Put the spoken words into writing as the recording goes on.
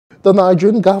The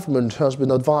Nigerian government has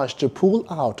been advised to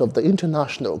pull out of the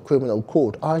International Criminal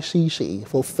Court (ICC)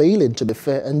 for failing to be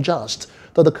fair and just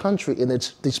to the country in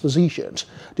its dispositions.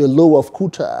 The Olowo of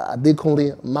Kuta,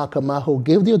 Adekunle Makamaho,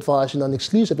 gave the advice in an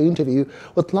exclusive interview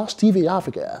with Last TV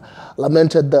Africa,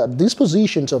 lamented the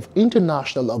dispositions of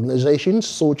international organizations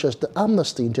such as the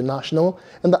Amnesty International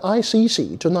and the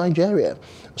ICC to Nigeria,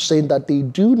 saying that they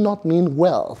do not mean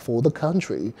well for the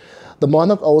country. The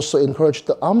monarch also encouraged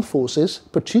the armed forces,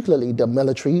 particularly the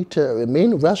military, to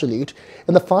remain resolute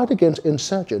in the fight against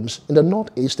insurgents in the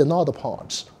northeast and other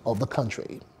parts of the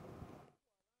country.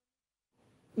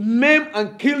 Maim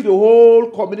and kill the whole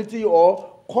community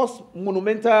or cause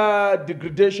monumental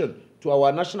degradation to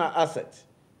our national assets,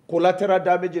 collateral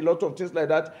damage, a lot of things like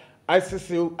that.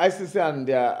 ICC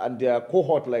and their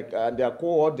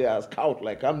cohort, their scout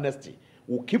like Amnesty,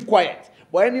 will keep quiet.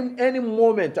 But any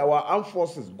moment our armed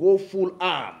forces go full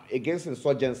arm against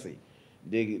insurgency,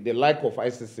 the like of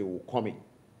ICC will come in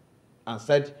and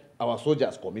said our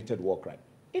soldiers committed war crime.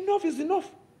 Enough is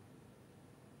enough.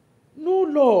 No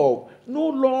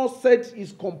law said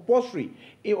it's compulsory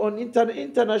on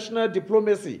international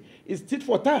diplomacy. It's tit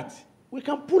for tat. We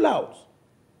can pull out.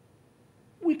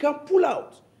 We can pull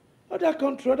out. Other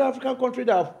African countries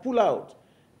that have pulled out,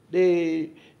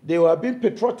 they were being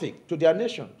patriotic to their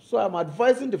nation. So I'm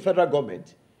advising the federal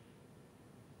government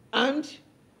and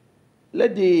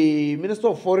let the Minister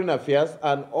of Foreign Affairs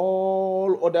and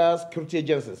all other security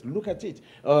agencies look at it.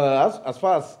 As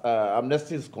far as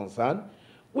Amnesty is concerned,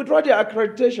 withdraw their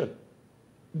accreditation.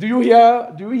 Do you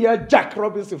hear Jack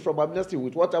Robinson from Amnesty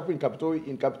with what happened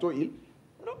in Capitol Hill?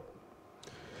 No.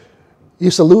 He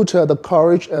saluted the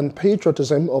courage and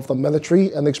patriotism of the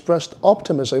military and expressed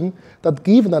optimism that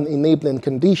given an enabling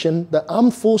condition, the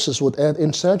armed forces would end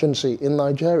insurgency in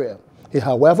Nigeria. He,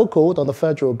 however, called on the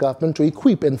federal government to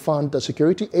equip and fund the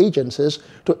security agencies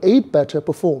to aid better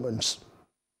performance.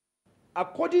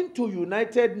 According to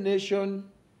United Nations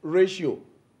ratio,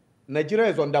 Nigeria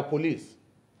is under police.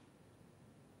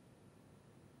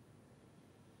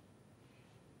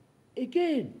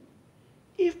 Again,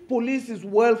 if police is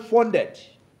well funded,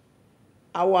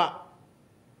 our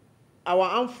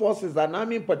armed forces and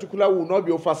army in particular will not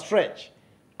be overstretched.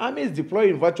 Army is deployed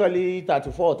in virtually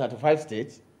 34 or 35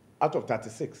 states out of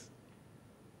 36,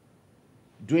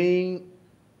 doing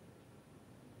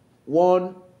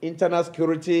one internal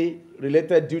security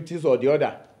related duties or the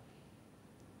other.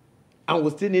 And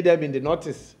we still need them in the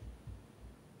northeast.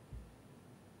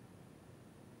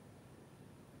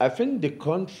 I think the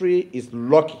country is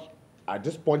lucky at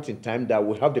this point in time that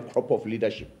we have the crop of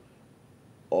leadership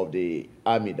of the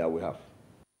army that we have.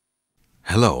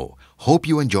 Hello, hope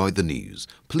you enjoyed the news.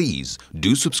 Please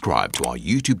do subscribe to our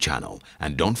YouTube channel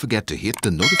and don't forget to hit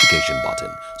the notification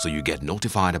button so you get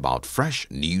notified about fresh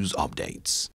news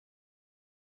updates.